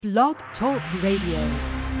Blog Talk Radio.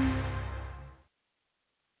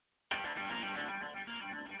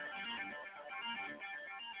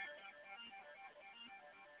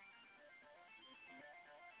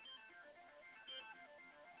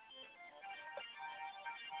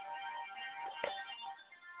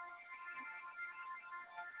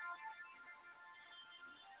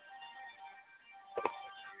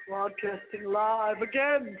 Broadcasting live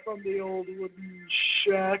again from the old wooden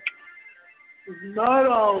shack with Night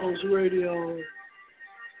Owls Radio.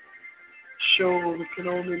 Show that can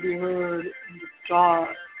only be heard in the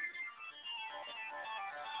dark.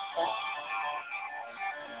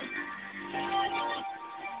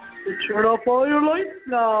 So turn off all your lights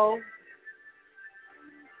now.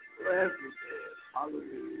 For every day of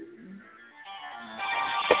Halloween.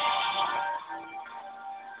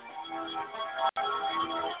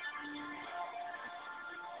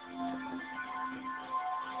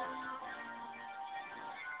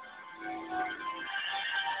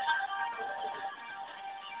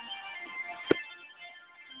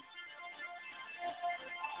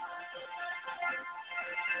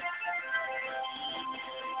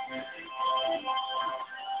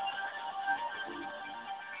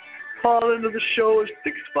 Call into the show is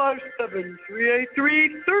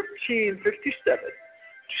 657-383-1357 to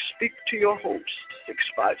speak to your host,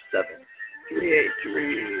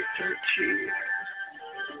 657-383-13.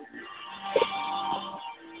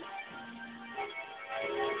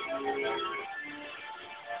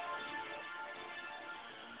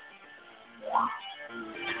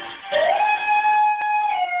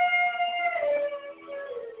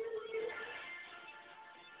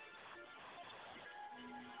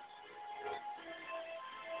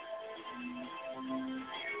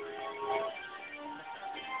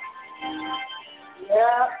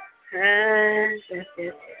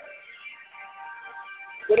 Yes.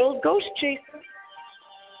 Good old ghost chaser.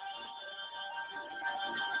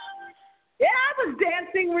 Yeah, I was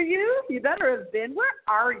dancing. Were you? You better have been. Where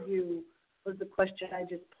are you? Was the question I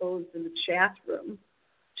just posed in the chat room.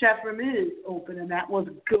 Chat room is open, and that was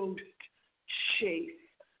Ghost Chase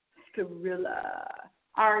Thriller.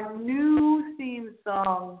 Our new theme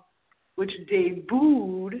song, which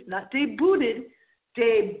debuted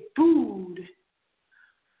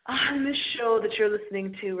on this show that you're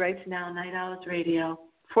listening to right now, Night Owls Radio,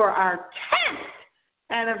 for our 10th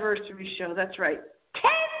anniversary show. That's right,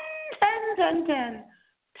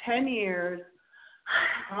 10 years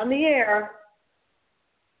on the air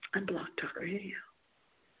on Blog Talk Radio.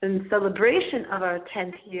 In celebration of our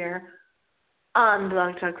 10th year on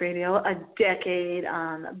Blog Talk Radio, a decade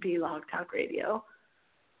on Blog Talk Radio,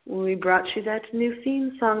 we brought you that new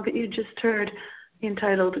theme song that you just heard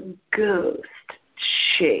entitled Ghost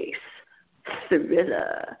Chase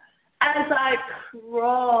Thriller. As I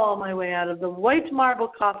crawl my way out of the white marble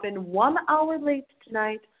coffin 1 hour late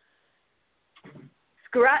tonight,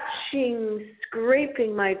 scraping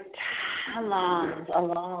my talons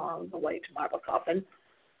along the white marble coffin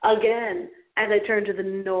again as I turn to the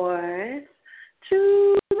north,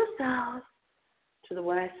 to the south, to the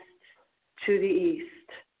west, to the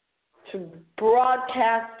east, to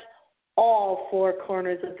broadcast all four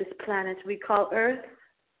corners of this planet we call Earth,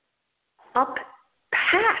 up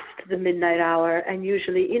past the midnight hour and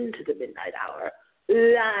usually into the midnight hour,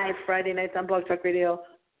 live Friday nights on Blog Talk Radio,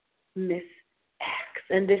 Miss X.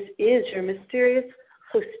 And this is your mysterious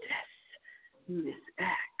hostess, Miss X.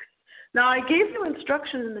 Now, I gave you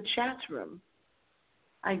instructions in the chat room.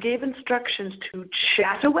 I gave instructions to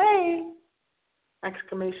chat away, ! I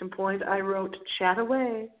wrote chat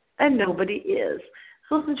away, and nobody is.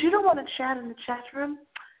 So since you don't want to chat in the chat room,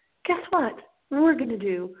 guess what we're going to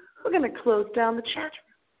do? We're going to close down the chat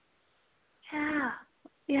room.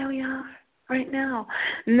 Yeah, we are right now.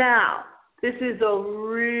 Now, this is a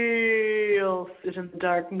real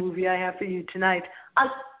sit-in-the-dark movie I have for you tonight. A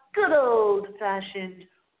good old-fashioned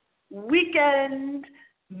weekend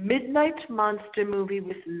midnight monster movie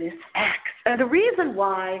with Miss X. And the reason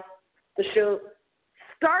why the show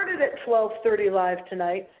started at 12:30 live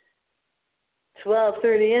tonight,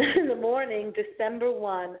 12:30 in the morning, December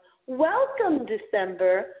 1. Welcome,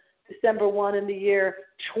 December 1 in the year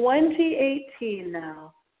 2018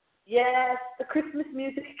 now. Yes, the Christmas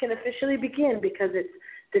music can officially begin because it's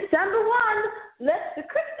December 1. Let the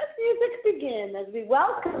Christmas music begin. As we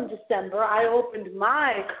welcome December, I opened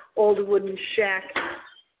my old wooden shack,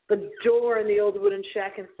 the door in the old wooden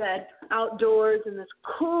shack, and said, outdoors in this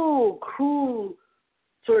cool,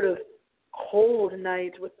 sort of cold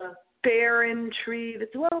night with a barren tree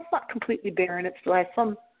that's, well, it's not completely barren. It still has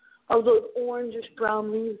some of those orangish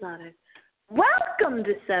brown leaves on it. welcome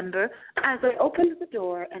December, as I opened the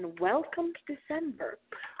door and welcomed December.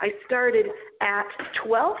 I started at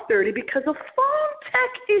 12:30 because of phone tech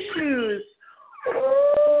issues.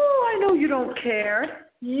 Oh, I know you don't care.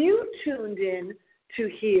 You tuned in to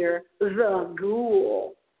hear The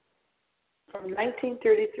Ghoul from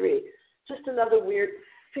 1933. Just another weird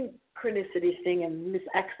synchronicity thing in Miss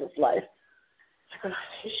X's life.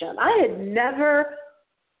 I had never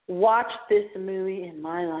watched this movie in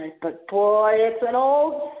my life, but boy, it's an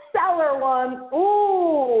old seller one.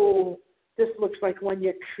 Ooh, this looks like one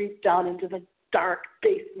you creep down into the dark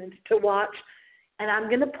basement to watch. And I'm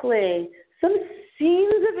going to play some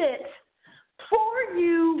scenes of it for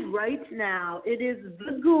you right now. It is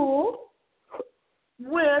The Ghoul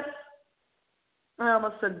with, I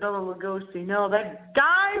almost said Bela Lugosi. No, that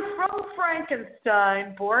guy from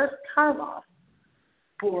Frankenstein, Boris Karloff.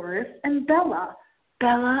 Boris and Bella.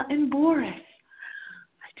 Bella and Boris.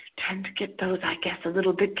 I do tend to get those, I guess, a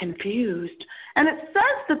little bit confused. And it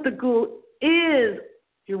says that the Ghoul is,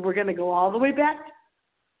 we're going to go all the way back.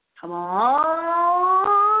 Come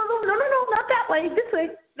on. No, not that way. This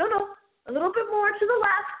way. No. A little bit more to the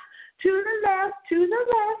left. To the left. To the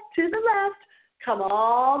left. To the left. Come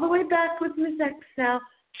all the way back with Miss X now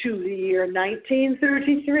to the year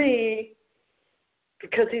 1933.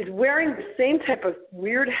 Because he's wearing the same type of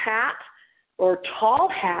weird hat or tall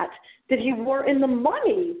hat that he wore in The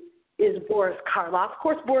Mummy is Boris Karloff. Of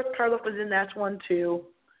course, Boris Karloff was in that one too.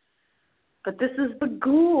 But this is The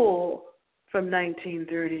Ghoul from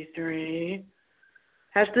 1933.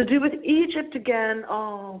 Has to do with Egypt again.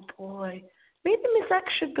 Oh, boy. Maybe Miss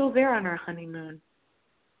X should go there on her honeymoon.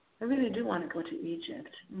 I really do want to go to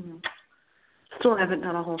Egypt. Still haven't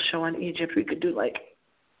done a whole show on Egypt. We could do like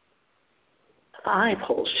 5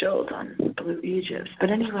 whole shows on Blue Egypt. But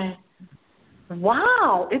anyway,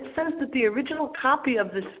 wow, it says that the original copy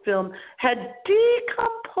of this film had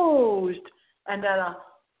decomposed and that a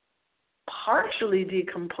partially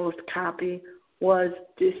decomposed copy was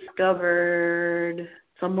discovered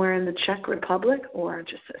somewhere in the Czech Republic, or it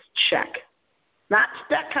just says Czech. Not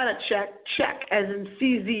that kind of Czech, as in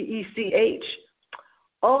C-Z-E-C-H.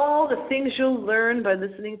 All the things you'll learn by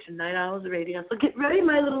listening to Night Owls Radio. So get ready,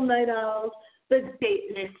 my little night owls. The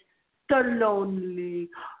dateless, the lonely,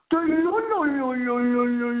 the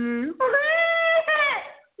lonely.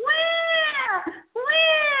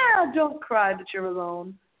 Where? Don't cry that you're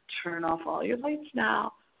alone. Turn off all your lights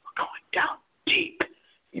now. We're going down deep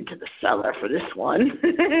into the cellar for this one.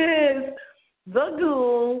 The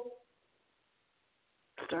Ghoul,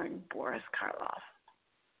 starring Boris Karloff.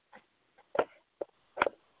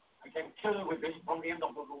 I can kill with this from the end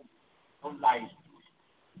of the room. Don't lie.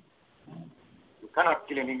 You cannot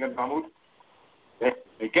kill an England mammoth.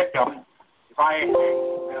 They get them. If I hang,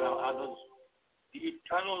 there are others. The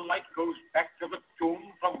eternal light goes back to the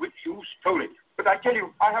tomb from which you stole it. But I tell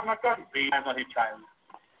you, I have not got it. I'm not a child.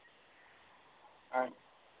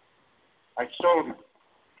 I sold it.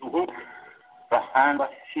 To whom? The hand of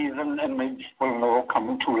seasoned image will now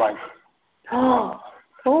come to life. Oh.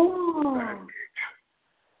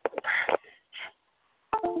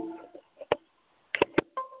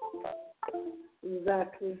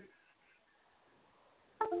 Exactly.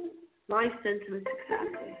 My sentiments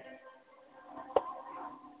exactly.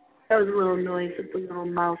 That was a little noise of the little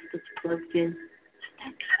mouse that's plugged in.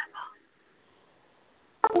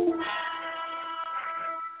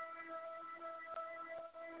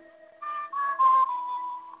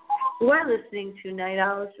 We're listening to Night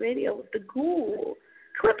Owls Radio with The Ghoul.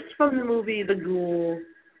 Clips from the movie The Ghoul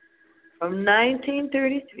from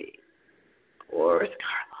 1933. Boris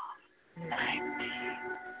Karloff,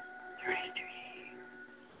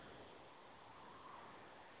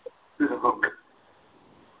 1933. Look.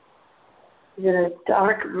 He's in a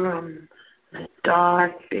dark room, a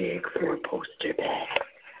dark, big four-poster bed.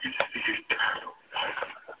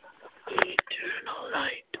 Eternal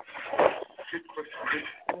light.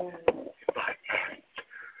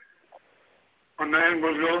 A man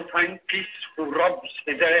will not find peace who robs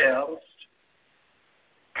his heirs.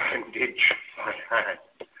 Bandage my hand.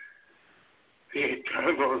 The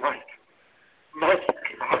eternal light must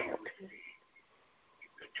lie with me.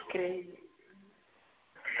 Okay.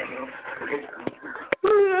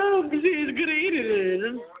 Oh, she's greeted.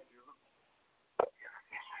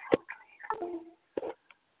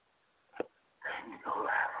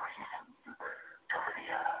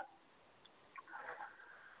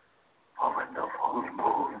 For when the full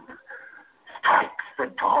moon strikes the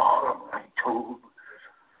door of my tomb.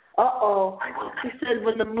 Uh-oh. He said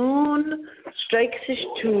when the moon strikes his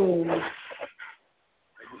tomb. I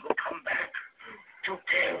will come back to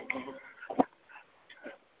tell you.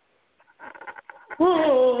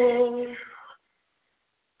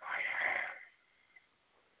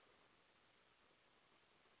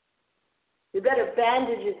 You better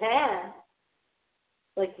bandage his hand,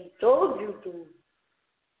 like he told you to.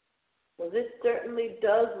 Well, this certainly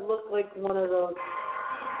does look like one of those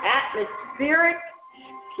atmospheric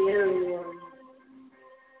scary ones.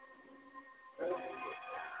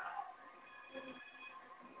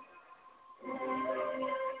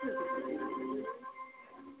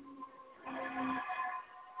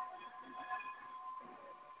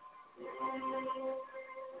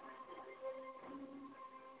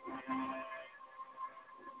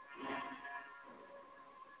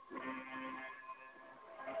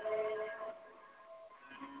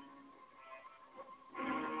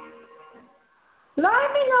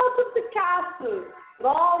 Climbing out of the castle, it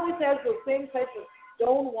always has those same types of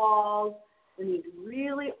stone walls and these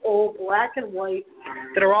really old black and white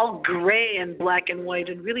that are all gray and black and white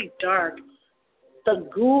and really dark. The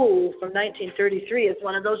Ghoul from 1933 is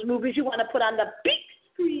one of those movies you want to put on the big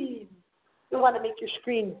screen. You want to make your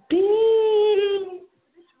screen big.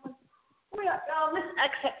 Miss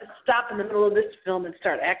X had to stop in the middle of this film and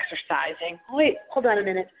start exercising. Wait, hold on a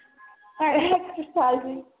minute. All right,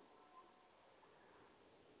 exercising.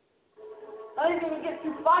 I didn't even get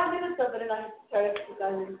through 5 minutes of it and I started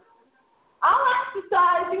exercising. I'll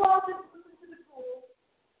exercise. You all just listen to the Ghoul.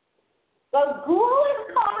 The Ghoul is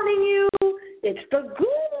calling you. It's the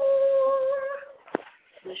Ghoul.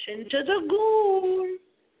 Listen to the Ghoul.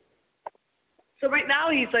 So right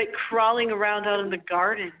now he's like crawling around out in the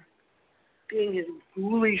garden, being his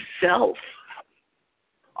ghouly self.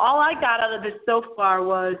 All I got out of this so far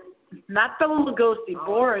was not Bela Lugosi,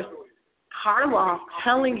 Boris Karloff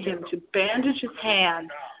telling him to bandage his hand,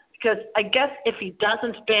 because I guess if he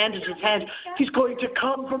doesn't bandage his hand, he's going to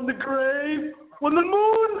come from the grave when the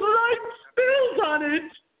moon's light spills on it.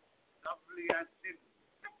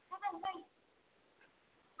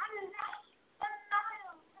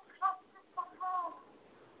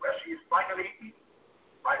 Well, she's finally eaten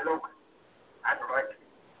by look and right.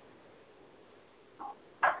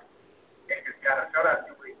 If you got another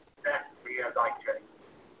to exactly as I tell you.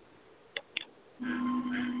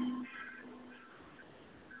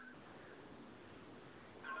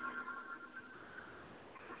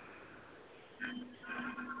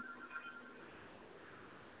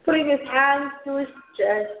 Putting his hands to his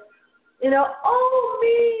chest, oh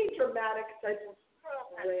me, dramatic type of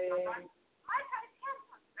way,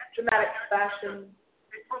 dramatic fashion.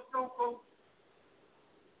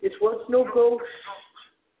 It was no ghost.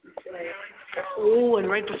 Oh, and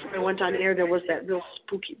right before I went on air, there was that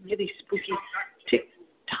really spooky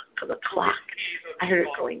tick-tock of the clock. I heard it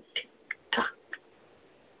going tick-tock,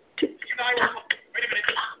 tick-tock,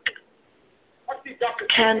 clock.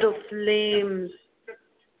 Candle flames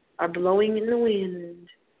are blowing in the wind,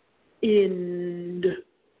 in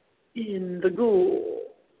the Ghoul.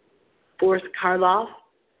 Boris Karloff,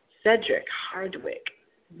 Cedric Hardwick,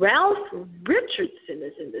 Ralph Richardson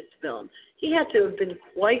is in this film. He had to have been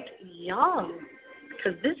quite young,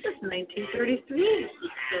 because this is 1933.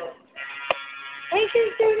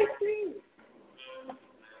 1933.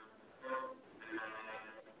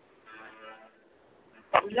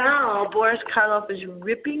 Now, Boris Karloff is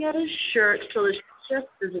ripping at his shirt till his chest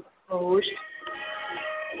is exposed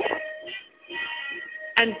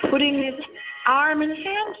and putting his arm and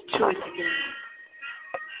hand to it again.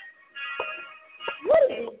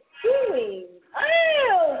 What is he doing?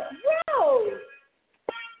 Oh, gross.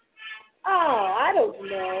 Oh, I don't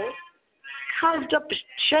know. Carved up his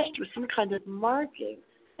chest with some kind of marking,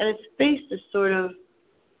 and his face is sort of,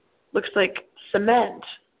 looks like cement.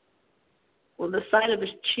 Well, the side of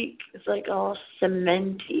his cheek is like all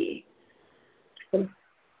cementy.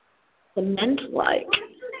 Cement-like.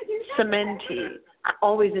 Cementy. I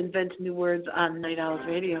always invent new words on Night Owls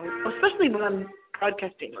Radio, especially when I'm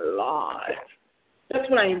broadcasting live. That's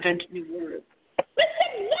when I invent new words.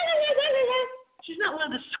 She's not one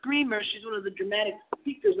of the screamers. She's one of the dramatic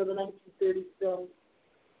speakers of the 1930s film.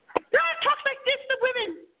 Don't talk like this to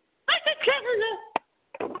women. I said,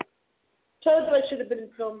 told you I should have been in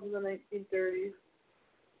films in the 1930s.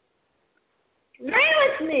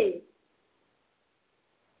 Where with me?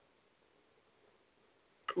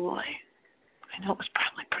 Boy, I know it was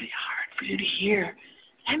probably pretty hard for you to hear.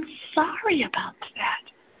 I'm sorry about that.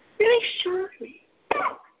 Really sorry.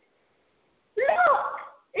 Look!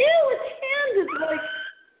 Ew, his hand is like...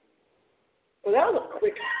 Well, that was a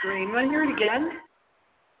quick scream. Want to hear it again?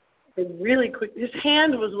 Really quick. His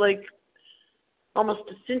hand was like almost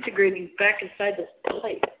disintegrating back inside this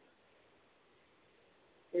pipe.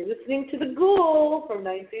 You're listening to The Ghoul from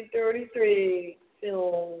 1933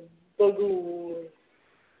 film, The Ghoul.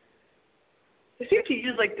 They seem to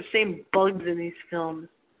use like the same bugs in these films.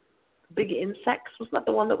 big insects? Wasn't that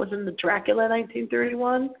the one that was in the Dracula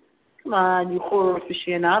 1931? Come on, you horror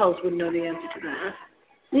aficionados would know the answer to that.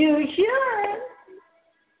 You should.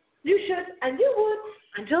 You should, and you would.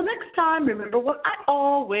 Until next time, remember what I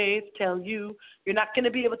always tell you. You're not going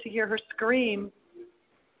to be able to hear her scream.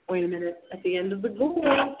 Wait a minute. At the end of the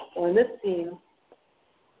Ghoul, or in this scene,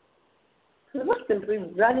 we're simply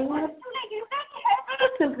running out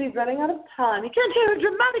of time. You can't hear a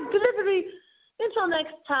dramatic delivery. Until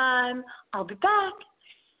next time, I'll be back.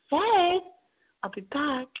 Say, I'll be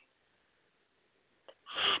back.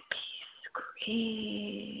 Happy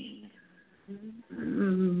scream.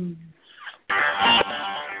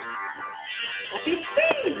 Happy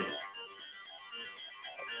scream.